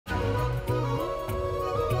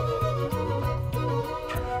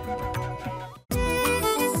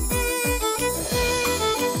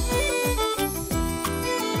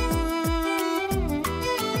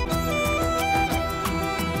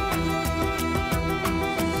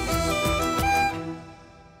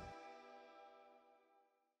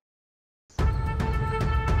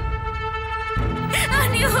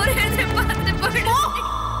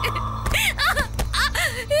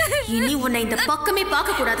இனி உன்னை இந்த பக்கமே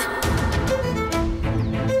பார்க்க கூடாது.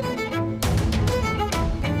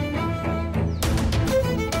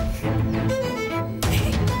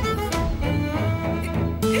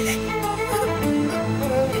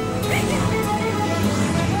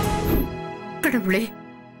 கடவுளே,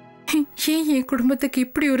 ஏன் என் குடும்பத்துக்கு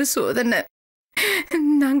இப்படி ஒரு சோதனை?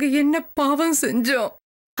 நாங்க என்ன பாவம் செஞ்சோம்?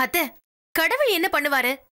 அத்தை, கடவுள் என்ன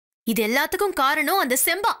பண்ணுவாரு? இது எல்லாத்துக்கும் காரணம் அந்த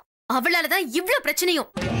செம்பா. அவளாலதான் இவ்வளவு பிரச்சனையும்.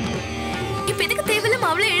 இப்ப எதுக்கு தேவையில்லாம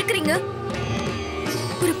அவளை இழுக்கிறீங்க?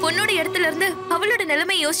 ஒரு பொண்ணோட இடத்துல இருந்து அவளோட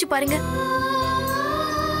நிலைமையை யோசிச்சு பாருங்க.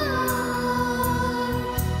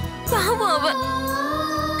 பாவம் அவ.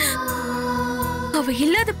 அவ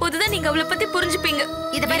இல்லாத போதுதான் நீங்க அவளை பத்தி புரிஞ்சுப்பீங்க.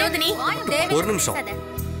 இத வினோதினி, ஒரு நிமிஷம்.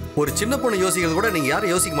 ஒரு சின்ன பொண்ணு யோசிக்கிறது கூட நீங்க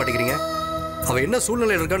யாரும் யோசிக்க மாட்டேங்கிறீங்க. அவ என்ன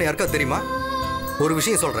சூழ்நிலையில் இருக்கான்னு யாருக்கா தெரியுமா? ஒரு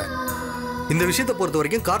விஷயம் சொல்றேன். இந்த விஷயத்தை பொறுத்த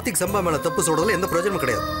வரைக்கும் கார்த்திக் செம்பா மேல தப்பு சொல்றதுல எந்த பிரயோஜனமும்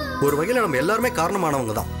கிடையாது. ஒரு வகையில நம்ம எல்லாருமே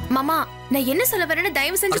காரணமானவங்க தான். மாமா, நான் என்ன சொல்ல வரேன்னு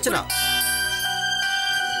தயவு செஞ்சு அர்ச்சனா,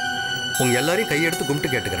 உங்க எல்லாரையும் கையெடுத்து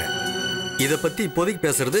கும்பிட்டு கேட்டுக்கிறேன். இத பத்தி இப்போதைக்கு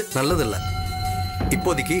பேசுறது நல்லதில்ல.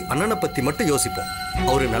 இப்போதைக்கு அண்ணனை பத்தி மட்டும் யோசிப்போம்.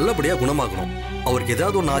 அவரு நல்லபடியா குணமாகணும். அவருக்கு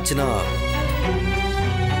ஏதாவது ஒண்ணு ஆச்சுன்னா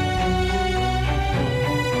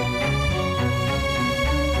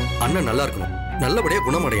அண்ணன் நல்லா இருக்கணும், நல்லபடியா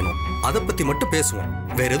குணமடையணும். அதை பத்தி மட்டும் பேசுவோம்.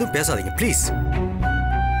 வேற எதுவும் பேசாதீங்க ப்ளீஸ்.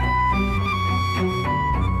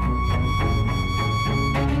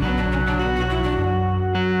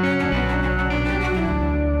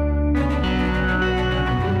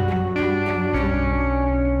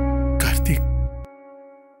 கார்த்திக்,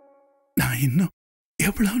 நான் இன்னும்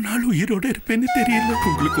எவ்வளவு நாள் உயிரோட இருப்பேன்னு தெரியல.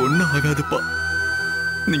 உங்களுக்கு ஒண்ணும் ஆகாதுப்பா,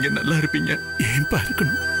 நீங்க நல்லா இருப்பீங்க. ஏன்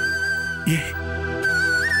பார்க்கணும்? ஏன்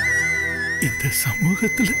இந்த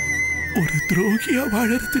சமூகத்துல ஒரு துரோகியா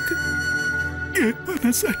வாழறதுக்கு என்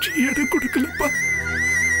மனசாட்சி இடம் கொடுக்கலப்பா.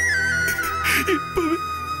 இப்ப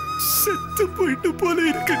செத்து போயிட்டு போல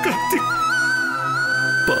இருக்கு கார்த்திக்.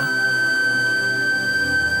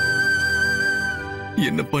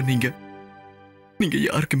 என்னப்பா நீங்க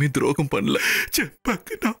யாருக்குமே துரோகம் பண்ணல.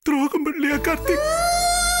 செம்பாக்கு நான் துரோகம் பண்ணலையா கார்த்திக்?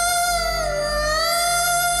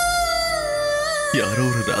 யாரோ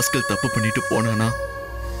ஒரு ராஸ்கல் தப்பு பண்ணிட்டு போனானா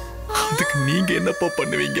அதுக்கு நீங்க என்னப்பா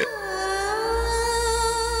பண்ணுவீங்க?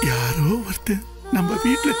 யாரோ ஒருத்தன் நம்ம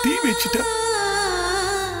வீட்டுல தீ வச்சுட்டா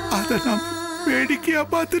அத நாம் வேடிக்கையா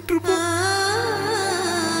பார்த்துட்டு இருப்போம்.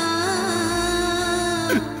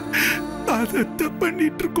 அதை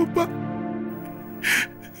பண்ணிட்டு இருக்கோம்ப்பா.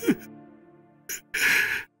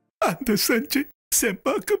 அந்த சஞ்சய்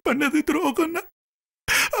செம்பாக்கு பண்ணது துரோகம்னா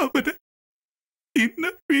அவனை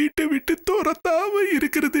இன்னும் வீட்டை விட்டு துரத்தாம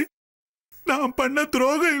இருக்கிறது நான் பண்ண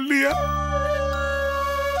துரோகம் இல்லையா?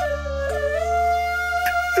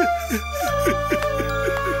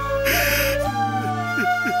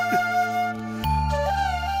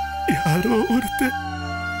 யாரோ ஒருத்தர்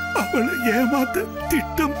அவளை ஏமாத்த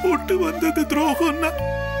திட்டம் போட்டு வந்தது துரோகம்னா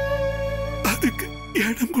அதுக்கு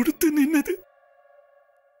இடம் கொடுத்து நின்னது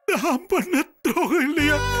நான் பண்ண துரோகம்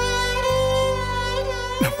இல்லையா?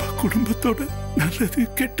 நம்ம குடும்பத்தோட நல்லது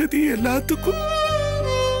கெட்டது எல்லாத்துக்கும்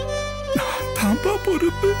நான் தான்பா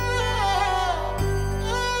பொறுப்பு.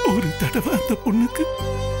 ஒரு தடவை அந்த பொண்ணுக்கு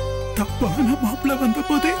தப்பான மாப்பிள்ள வந்த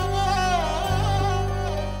போதே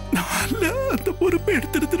நான் அந்த பொறுப்பை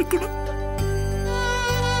எடுத்திருக்கணும்.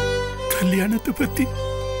 கல்யாணத்தை பத்தி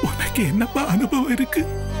உனக்கு என்னப்பா அனுபவம் இருக்கு?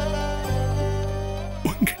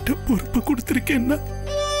 உன்கிட்ட பொறுப்பு கொடுத்திருக்கேன்னா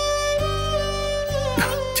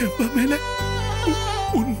செம்பா மேல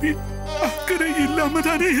உண்மை அக்கறை இல்லாம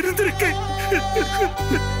தானே இருந்திருக்கேன்.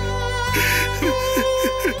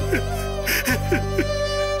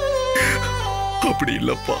 அப்படி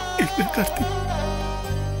இல்லப்பா. இல்ல கார்த்திக்,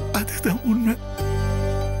 அதுதான் உண்மை.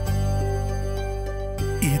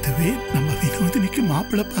 இதுவே நம்ம வினோதினிக்கு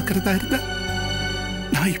மாப்பிள்ளை பாக்குறதா இருந்தா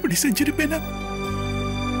நான் இப்படி செஞ்சிருப்பேனா?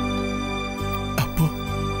 அப்போ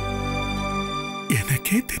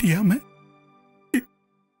எனக்கே தெரியாம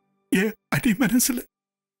என் அடி மனசுல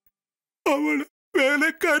அவளை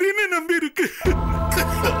வேலைக்காரின்னு நம்பி இருக்கு.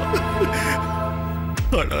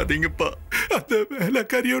 அழாதீங்கப்பா. அந்த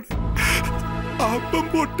வேலைக்காரியோட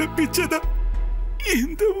அப்பம் போட்ட பிச்சைதான்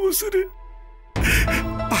இந்த உசுறு.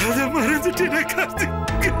 அதை மறந்துட்டேனே கார்த்திக்.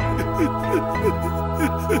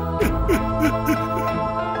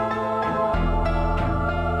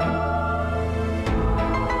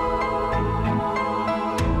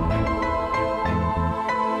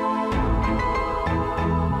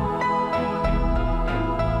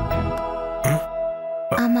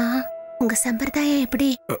 ஆமா, உங்க சம்பிரதாயம் எப்படி?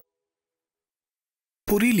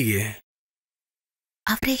 புரியலையே.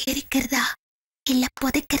 அவரை எரிக்கிறதா இல்ல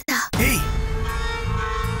புதைக்கிறதா?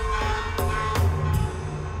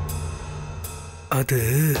 அது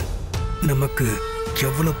நமக்கு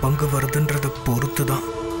எவ்வளவு பங்கு வருதுன்றத பொறுத்துதான்.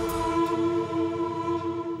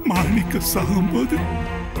 மாணிக்க சாகும்போது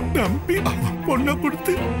நம்பி அவன் பொண்ணை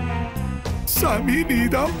கொடுத்து சாமி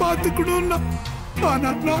நீதான் பார்த்துக்கணும்னா,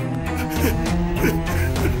 ஆனா நான்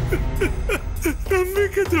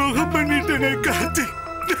நம்பிக்கை துரோகம் பண்ணிட்டேனே கார்த்திக்,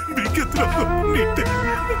 நம்பிக்கை துரோகம் பண்ணிட்டேன்.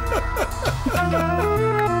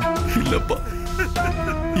 இல்லப்பா,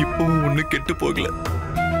 இப்பவும் ஒண்ணு கெட்டு போகல.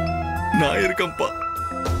 நான் இருக்கேன்ப்பா.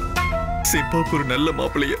 சிப்பாவுக்கு ஒரு நல்ல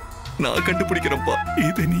மாப்பிள்ளைய நான் கண்டுபிடிக்கிறேன்ப்பா.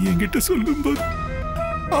 இதை நீ என்கிட்ட சொல்லும்போது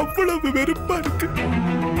அவ்வளவு வெறுப்பா இருக்கு.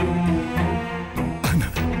 ஆனா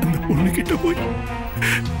அந்த பொண்ணு கிட்ட போய்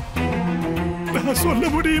நான் சொல்ல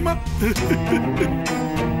முடியுமா?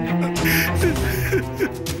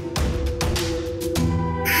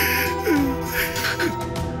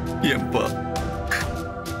 ஏன்பா,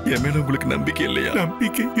 என் மேல உங்களுக்கு நம்பிக்கை இல்லையா?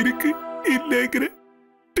 நம்பிக்கை இருக்கு இல்லைங்கிற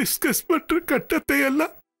டிஸ்கஸ் பண்ற கட்டத்தை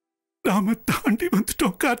எல்லாம் நாம தாண்டி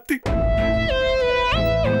வந்துட்டோம் கார்த்திக்.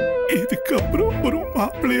 இதுக்கப்புறம் ஒரு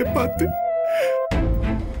மாப்பிளைய பார்த்து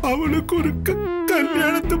அவளுக்கு ஒரு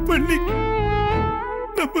கல்யாணத்தை பண்ணி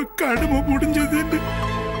நம்ம கடமை முடிஞ்சதுன்னு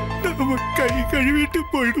நம்ம கை கழுவிட்டு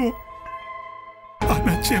போயிடுவோம்.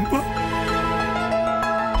 ஆனா செம்பா,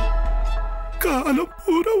 காலம்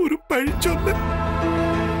பூரா ஒரு பழி சொல்ல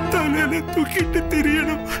தலையில தூக்கிட்டு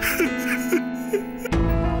தெரியணும்.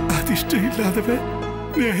 அதிர்ஷ்டம் இல்லாதவன்,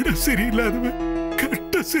 நேரம் சரியில்லாதவன்,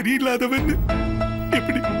 கட்டம் சரியில்லாதவன்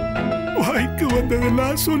இப்படி வாய்க்கு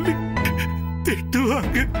வந்ததெல்லாம் சொல்லி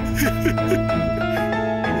திட்டுவாங்க.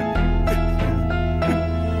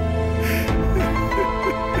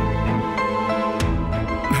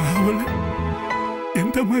 நான் அவளை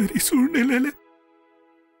எந்த மாதிரி சூழ்நிலையில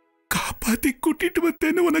காப்பாத்தி கூட்டிட்டு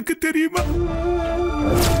வந்தேன்னு உனக்கு தெரியுமா?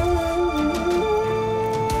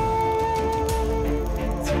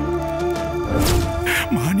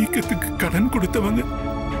 மாணிக்கத்துக்கு கடன் கொடுத்தவங்க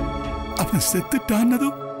அவன்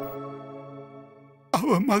செத்துட்டானதும்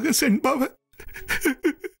அவன் மக செண்பாவ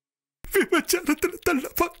விபச்சாரத்துல தள்ள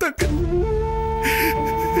பார்த்தாங்க.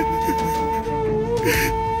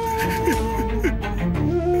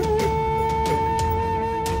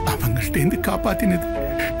 அவங்கள்ட்ட இருந்து காப்பாத்தினது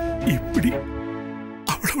இப்படி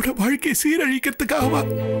அவளோட வாழ்க்கையை சீரழிக்கிறதுக்காகவா?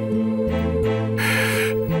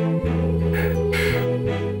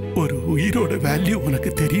 ஒரு உயிரோட வேல்யூ உனக்கு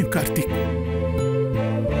தெரியும் கார்த்திக்.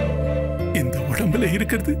 இந்த உடம்புல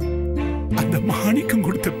இருக்கிறது அந்த மாணிக்கம்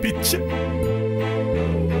கொடுத்த பிச்சை.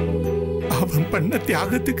 அவன் பண்ண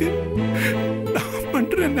தியாகத்துக்கு நான்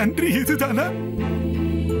பண்ற நன்றி இதுதானா?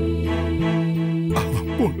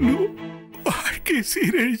 அவன் பொண்ணு வாழ்க்கையை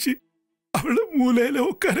சீரழிச்சு அவளை மூலையில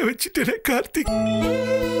உட்கார வச்சுட்டே கார்த்திக்.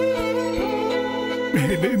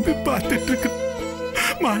 மேலேந்து பார்த்துட்டு இருக்க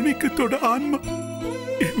மாணிக்கத்தோட ஆன்மா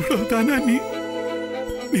இவ்வளவுதானா? நீ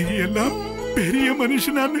எல்லாம் பெரிய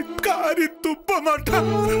மனுஷனான்னு காரி துப்ப மாட்டான்.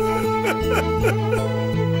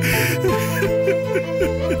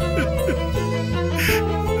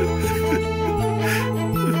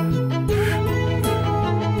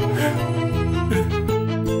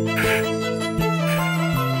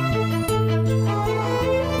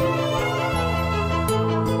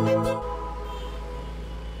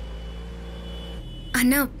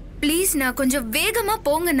 அண்ணா ப்ளீஸ், நான் கொஞ்சம் வேகமா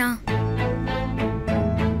போங்கண்ணா.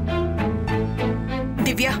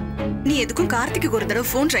 திவ்யா, நீ எதுக்கும் கார்த்திக்கு ஒரு தடவை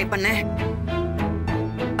போன் ட்ரை பண்ண.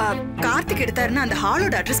 கார்த்திக் எடுத்தாருன்னா அந்த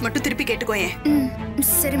ஹாலோட அட்ரஸ் மட்டும் திருப்பி கேட்டுக்கோயேன்.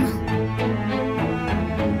 சரிம்மா.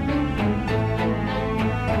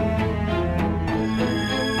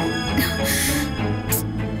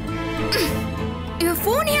 இவன்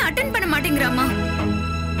போனே அட்டெண்ட் பண்ண மாட்டேங்கிறாமா?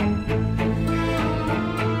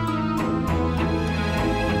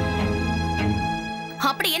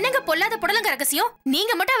 அப்படி என்னங்க பொல்லாத புடலங்க ரகசியம்?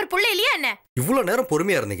 நீங்க மட்டும் அவர் புள்ள இல்லையா என்ன? இவ்வளவு நேரம்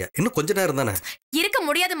பொறுமையா இருந்தீங்க, இன்னும் கொஞ்ச நேரம் தானே. இருக்க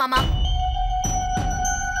முடியாது மாமா.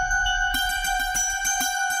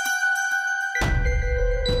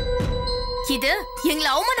 இது எங்களை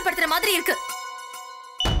அவமானப்படுத்துற மாதிரி இருக்கு.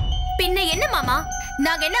 பின்ன என்ன மாமா,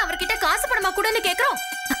 நாங்க என்ன அவர்கிட்ட காசு பணமா கூடன்னு கேக்குறோம்?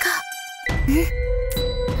 அக்கா,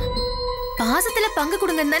 பாசத்துல பங்கு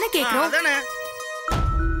கொடுங்கன்னு தானே கேக்குறோம்.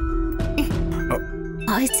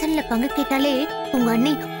 பாய்ச்சல்ல பங்கு கேட்டாலே உங்க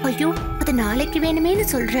அண்ணி ஐயோ அது நாளைக்கு வேணுமேனு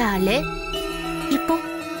சொல்ற ஆளு இப்போ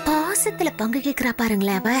பாசத்துல பங்கு கேக்குறா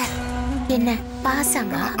பாருங்களேன். அவ என்ன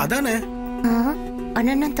பாசங்க? அதானே.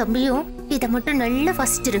 அண்ணனும் தம்பியும் இத மட்டும் நல்லா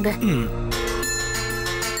வசிச்சிருங்க.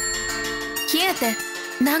 ஏன் அத்தை,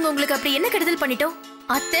 நாங்க உங்களுக்கு அப்படி என்ன கெடுதல் பண்ணிட்டோம்?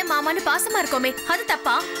 அத்தை மாமான்னு பாசமா இருக்கோமே, அது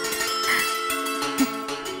தப்பா?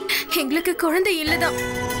 எங்களுக்கு குழந்தை இல்லதான்,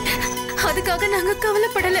 அதுக்காக நாங்க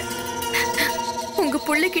கவலைப்படல. உங்க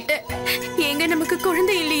புள்ளைகிட்ட எங்க நமக்கு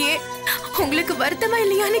குழந்தை இல்லையே, உங்களுக்கு வருத்தமா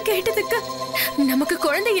இல்லையான்னு கேட்டதுக்கு நமக்கு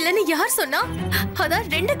குழந்தை இல்லைன்னு யார் சொன்னா? அதான்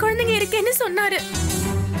 2 குழந்தைங்க இருக்கேன்னு சொன்னாரு.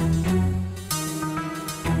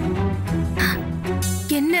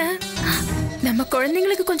 என்ன நம்ம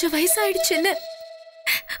குழந்தைங்களுக்கு கொஞ்சம் வயசாயிடுச்சுன்னு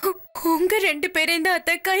உங்க 2 பேரையும் தான்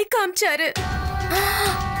அத்தை கை காமிச்சாரு.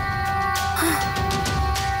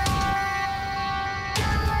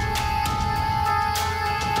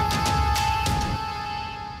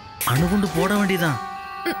 அணுகுண்டு போட வேண்டியதான்.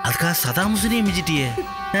 அதுக்காக சதாமுசனையே மிஞ்சிட்டியே.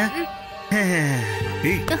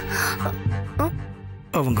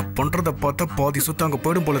 அவங்க பண்றத பார்த்தா பாதி சுத்த அங்க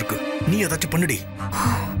போயிடும் போல இருக்கு. நீ ஏதாச்சும் பண்ணுடி.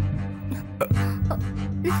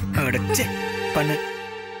 பண்ணு.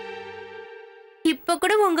 இப்ப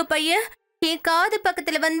கூட உங்க பையன் என் காது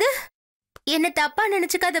பக்கத்துல வந்து என்ன தப்பா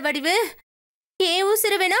நினைச்சுக்காத வடிவு, ஏன்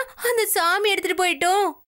உசுறு வேணா அந்த சாமி எடுத்துட்டு போயிட்டோம்,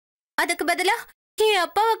 அதுக்கு பதிலா என்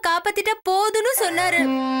அப்பாவை காப்பாத்திட்டா போதும்னு சொன்னாரு.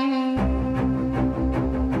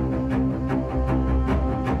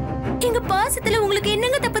 எங்க பாசத்துல உங்களுக்கு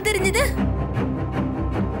என்னங்க தப்பு தெரிஞ்சது?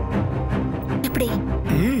 எப்படி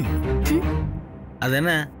அது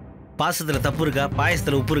என்ன பாசத்துல தப்பு இருக்கா,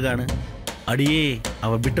 பாயசத்துல உப்பு இருக்கான்னு? அடியே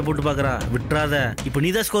அவ விட்ட போட்டு பாக்குறா, விட்டுறாத. இப்ப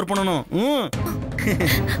நீதான் ஸ்கோர் பண்ணணும்.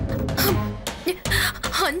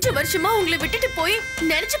 5 வருஷமா உங்களை விட்டுட்டு போய்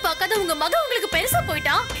நினைச்சு பார்க்காத உங்க மகன் உங்களுக்கு பெருசா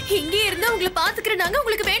போயிட்டான். இங்கே இருந்தா உங்களை பாத்துக்கிற நாங்க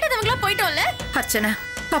உங்களுக்கு வேண்டாதவங்களா போயிட்டோம்ல. அர்ச்சனா,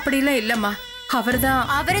 அப்படிலாம் இல்லம்மா.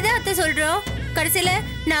 அவர்தான் அத்தை சொல்றோம். கடைசியில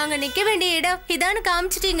நாங்க நிக்க வேண்டிய இடம் இதான்னு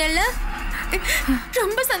காமிச்சிட்டீங்கல்ல.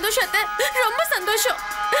 ரொம்ப சந்தோஷம் அத்தை, ரொம்ப சந்தோஷம்.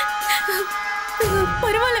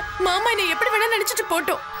 பரவாயில்ல, மாமா என்னை எப்படி வேணா நினைச்சிட்டு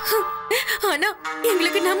போட்டோம். ஆனா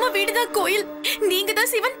எங்களுக்கு நம்ம வீடுதான் கோயில், நீங்க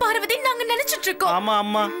தான் சிவன் பார்வதி நாங்க நினைச்சிட்டு இருக்கோம். ஆமா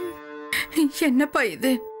அம்மா. என்னப்பா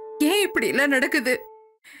இது? ஏன் இப்படி எல்லாம் நடக்குது?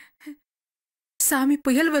 சாமி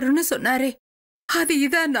புயல் வரும்னு சொன்னாரே, அது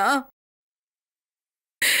இதானா?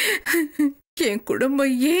 என்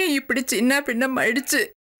குடும்பம் ஏன் இப்படி சின்ன பின்னம் ஆயிடுச்சு?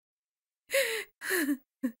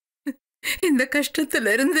 இந்த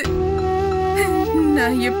கஷ்டத்துல இருந்து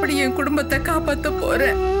நான் எப்படி என் குடும்பத்தை காப்பாத்த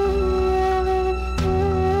போறேன்?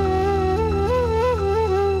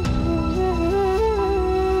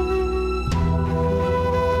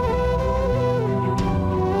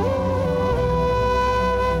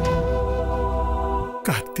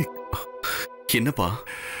 கார்த்திக், என்னப்பா?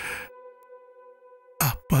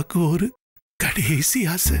 அப்பாக்கு ஒரு கடைசி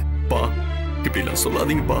ஆசை. பா, இப்படிலாம்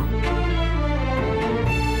சொல்லாதீங்கப்பா.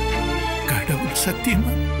 கடவுள்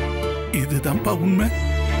சத்தியமா இதுதான்ப்பா உண்மை.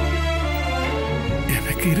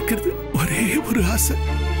 எனக்கு இருக்கிறது ஒரே ஒரு ஆசை,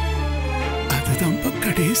 அதுதான்ப்பா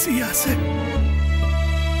கடைசி ஆசை.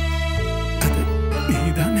 அது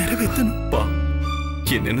நீதான் நிறைவேற்றணும். பா,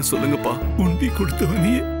 என்னன்னு சொல்லுங்கப்பா. உண்டி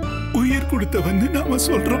கொடுத்தவனே உயிர் கொடுத்தவன்னு நாம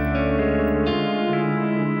சொல்றோம்.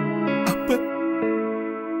 அப்ப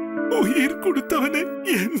உயிர் கொடுத்தவனே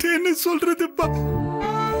என்னன்னு சொல்றதுப்பா?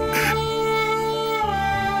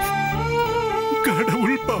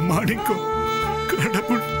 கடவுள் பா மாணிக்கம்,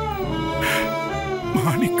 கடவுள்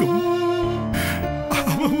மாணிக்கம்.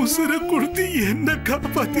 அவன் உசுர கொடுத்து என்ன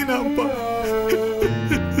காப்பாத்தினாப்பா.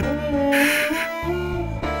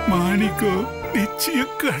 மாணிக்கம்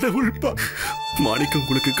நிச்சயம் கடவுள் பா. மாணிக்கம்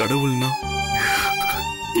உங்களுக்கு கடவுள்னா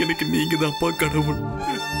எனக்கு நீங்க தான்ப்பா கடவுள்.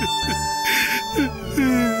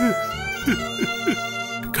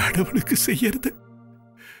 கடவுளுக்கு செய்யறது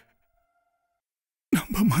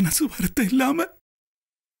நம்ம மனசு வருத்தம் இல்லாம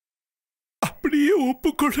அப்படியே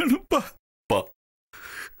ஒப்புக்கொள்ளணும்ப்பா. பா,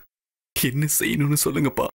 என்ன செய்யணும்னு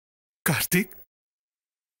சொல்லுங்கப்பா. கார்த்திக்,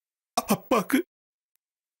 அப்பாக்கு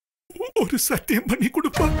ஒரு சத்தியம் பண்ணி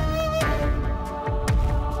கொடுப்பா.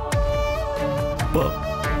 பா,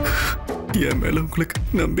 என் மேல உங்களுக்கு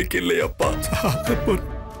நம்பிக்கை இல்லையாப்பா? சாகப்போர்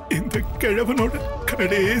இந்த கிழவனோட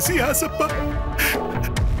கடைசி ஆசைப்பா,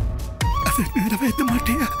 அதை நிறைவேற்ற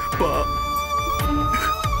மாட்டியா? பா,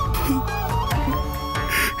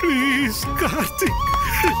 ப்ளீஸ் கார்த்திக்.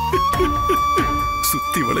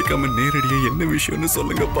 சுத்தி வளைக்காம நேரடியா என்ன விஷயம்னு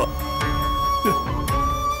சொல்லுங்கப்பா.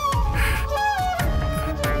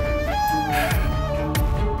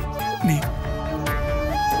 நீ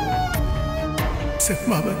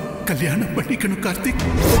செம்பாவை கல்யாணம் பண்ணிக்கணும் கார்த்திக்.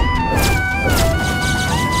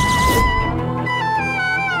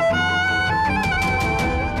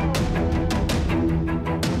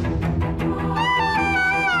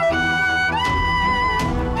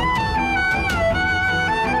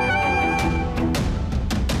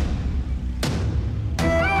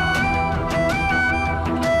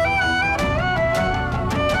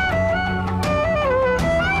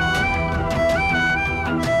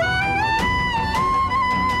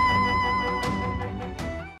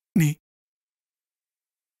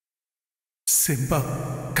 செம்பா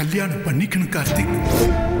கல்யாணம் பண்ணிக்கணும் கார்த்திக்.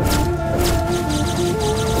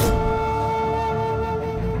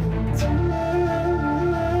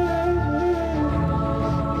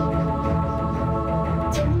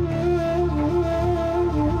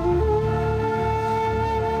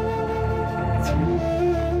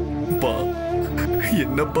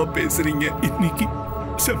 என்னப்பா பேசுறீங்க? இன்னைக்கு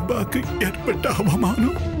செம்பாக்கு ஏற்பட்ட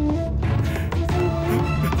அவமானம்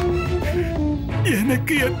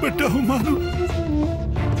எனக்கு ஏற்பட்ட அவமானம்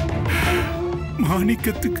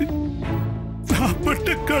மாணிக்கத்துக்கு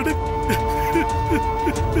சாப்பட்ட கடன்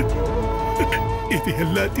இது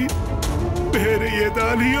எல்லாத்தையும் வேற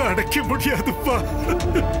ஏதாலையும் அடைக்க முடியாதுப்பா,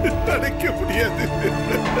 அடைக்க முடியாது.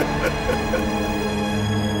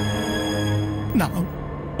 நான்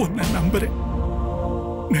உன்னை நம்புறேன்,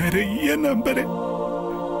 நிறைய நம்புறேன்.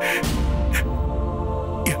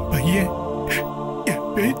 என் பையன் என்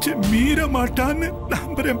பேச்ச மீற மாட்டான்னு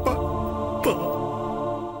நம்புறேன்ப்பா.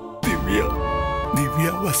 திவ்யா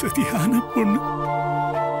திவ்யா வசதியான பொண்ணு,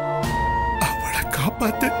 அவளை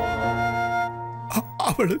காப்பாத்த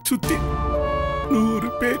அவளை சுத்தி 100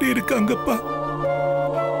 பேர் இருக்காங்கப்பா.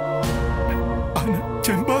 ஆனா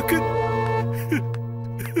செம்பாக்கு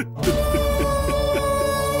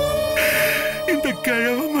இந்த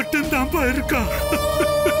கிழவ மட்டும்தான்ப்பா இருக்கா.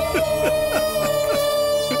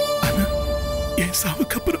 ஆனா என்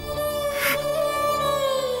சாவுக்கு அப்புறம்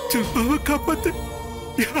செம்பாவை காப்பாத்த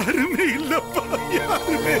யாருமே இல்லப்பா,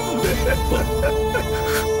 யாருமே இல்ல.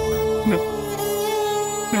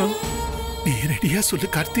 நேரடியா சொல்லு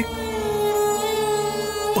கார்த்திக்,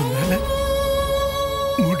 உன்னால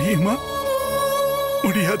முடியுமா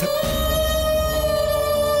முடியாத?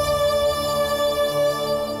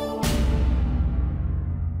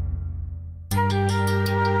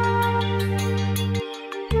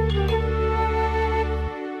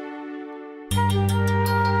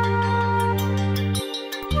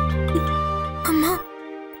 அம்மா,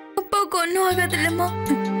 அப்பாவுக்கு ஒன்னும் ஆகாது இல்லம்மா?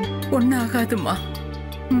 ஒன்னும் ஆகாதுமா.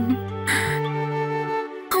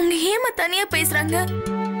 அவங்க ஏமா தனியா பேசுறாங்க?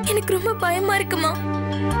 எனக்கு ரொம்ப பயமா இருக்குமா.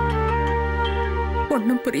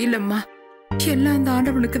 ஒன்னும் புரியலம்மா. எல்லாம் அந்த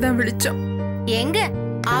ஆண்டவனுக்கு தான் வெளிச்சம். எங்க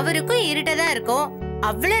அவருக்கும் இருட்டதான் இருக்கும்,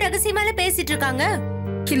 அவ்வளவு ரகசியமால பேசிட்டு இருக்காங்க.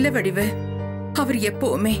 இல்ல வடிவு, அவர்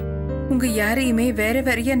எப்பவுமே உங்க யாரையுமே வேற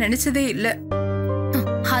வேறையா நினைச்சதே இல்ல.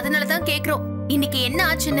 அதனாலதான் கேக்குறோம், இன்னைக்கு என்ன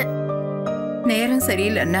ஆச்சுன்னு. நேரம்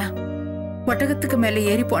சரியில்லைன்னா ஒட்டகத்துக்கு மேல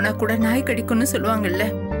ஏறி போனா கூட நாய் கடிக்கும்னு சொல்லுவாங்கல்ல,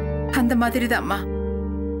 அந்த மாதிரிதாம்மா.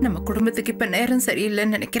 நம்ம குடும்பத்துக்கு இப்ப நேரம்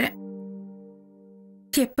சரியில்லைன்னு நினைக்கிறேன்.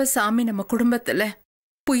 எப்ப சாமி நம்ம குடும்பத்துல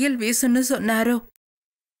புயல் வீசுன்னு சொன்னாரோ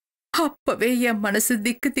அப்பவே என் மனசு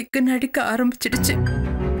திக்கு திக்கு நடிக்க ஆரம்பிச்சிடுச்சு.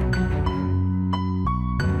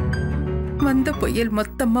 வந்த புயல்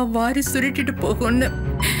மொத்தமா வாரி சுருட்டிட்டு போகும்னு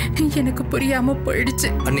எனக்கு புரியாம போயிடுச்சு.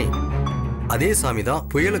 அண்ணி, அதே சாமி தான்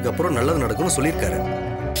புயலுக்கு அப்புறம் நல்லது நடக்கும்னு சொல்லியிருக்காரு.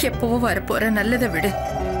 எப்பவோ வரப்போற நல்லதை விடு,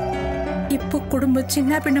 இப்போ குடும்பம்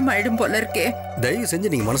சின்ன பின்னம் ஆயிடும் போல இருக்கே. தயவு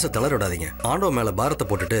செஞ்சு நீங்க மனசை தளர விடாதீங்க. ஆண்டவ மேல பாரத்தை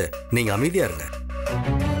போட்டுட்டு நீங்க அமைதியா இருங்க.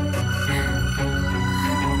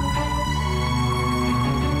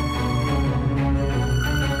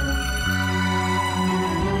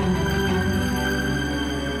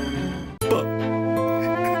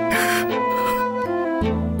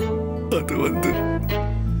 அது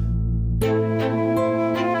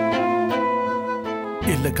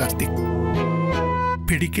இல்ல கார்த்திக்,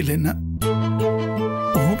 பிடிக்கலன்னா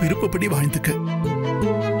உன் விருப்பப்படி வாழ்ந்துக்க.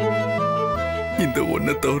 இந்த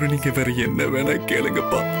ஒன்ன தவிர நீங்க வேற என்ன வேணா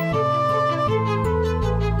கேளுங்கப்பா.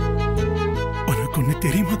 உனக்கு ஒண்ணு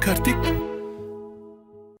தெரியுமா கார்த்திக்?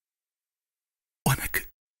 உனக்கு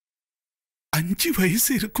 5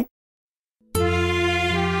 வயசு இருக்கும்.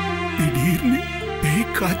 திடீர்னு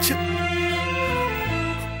பேய் காய்ச்சல்,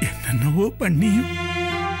 என்னென்னவோ பண்ணியும்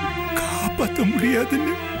காப்பாற்ற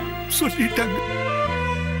முடியாதுன்னு சொல்லிட்டாங்க.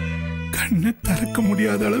 கண்ணை திறக்க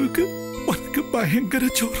முடியாத அளவுக்கு உனக்கு பயங்கர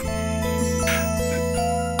ஜோரம்.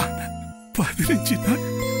 15 நாள்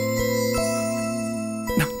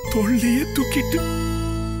நான் தோள்ளையே தூக்கிட்டு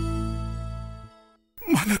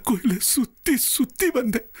மலை கோயில சுத்தி சுத்தி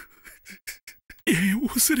வந்தேன். என்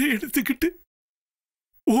உசுரை எடுத்துக்கிட்டு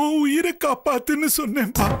ஓ உயிரை காப்பாத்துன்னு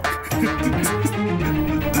சொன்னேன்பா.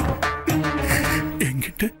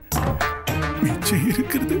 என்கிட்ட மிச்சம்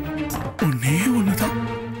இருக்கிறது ஒன்னே ஒண்ணுதான்.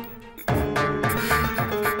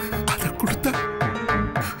 அதை கொடுத்தா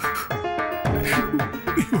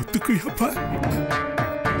நீ ஒத்துக்குயாப்பா?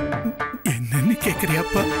 என்னன்னு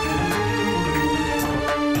கேக்குறியாப்பா?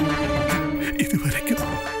 இதுவரைக்கும்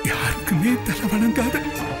யாருக்குமே தலை வணங்காத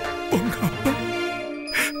உங்க அப்பா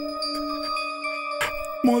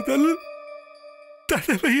முதல்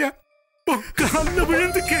தடவையா கால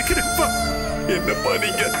விழுந்து கேக்குறப்பா. என்னப்பா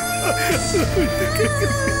நீங்க?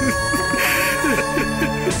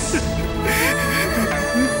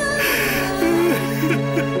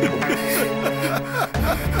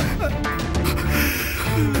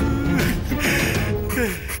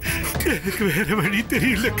 எனக்கு வேற வழி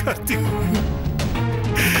தெரியல கார்த்திக்.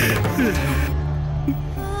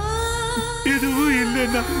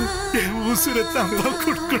 இல்லைன்னா என் உசுரை தாம்பா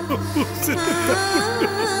கொடுக்கணும்.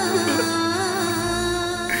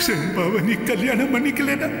 செம்பாவை நீ கல்யாணம்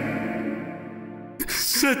பண்ணிக்கலனா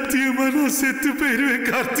சத்தியமா நான் செத்து போயிருவேன்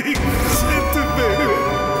கார்த்திக், செத்து போயிருவேன்.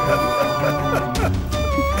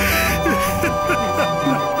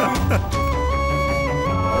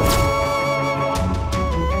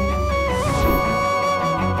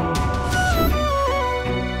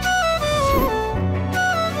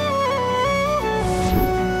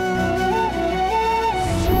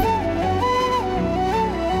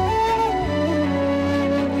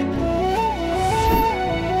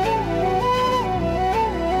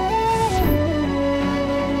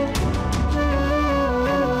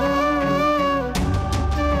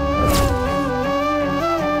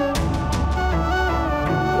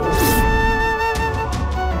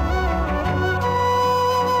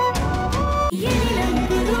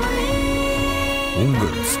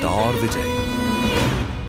 உங்கள் ஸ்டார் விஜய்.